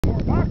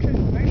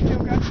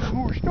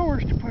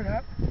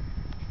up,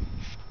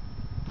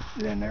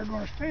 then they're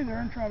going to stay there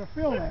and try to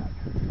fill that.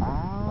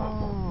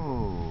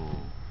 Oh.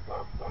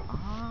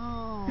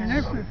 And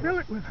after they fill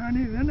it with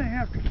honey, then they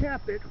have to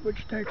cap it,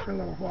 which takes a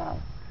little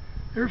while.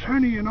 There's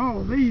honey in all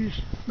of these,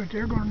 but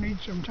they're going to need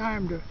some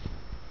time to...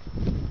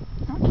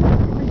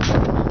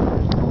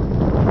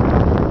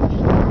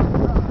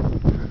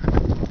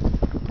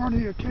 Part of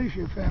the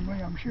acacia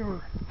family, I'm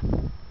sure.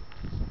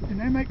 And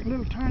they make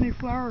little tiny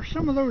flowers.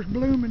 Some of those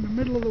bloom in the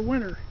middle of the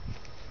winter.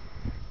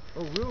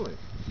 Oh, really?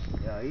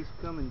 Yeah, he's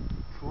coming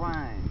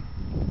trying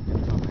to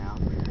come out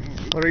there.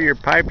 What are your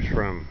pipes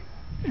from?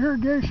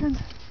 Irrigation?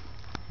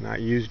 Not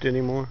used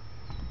anymore?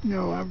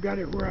 No, I've got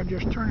it where I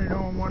just turn it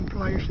on one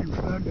place and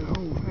flood the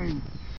whole thing.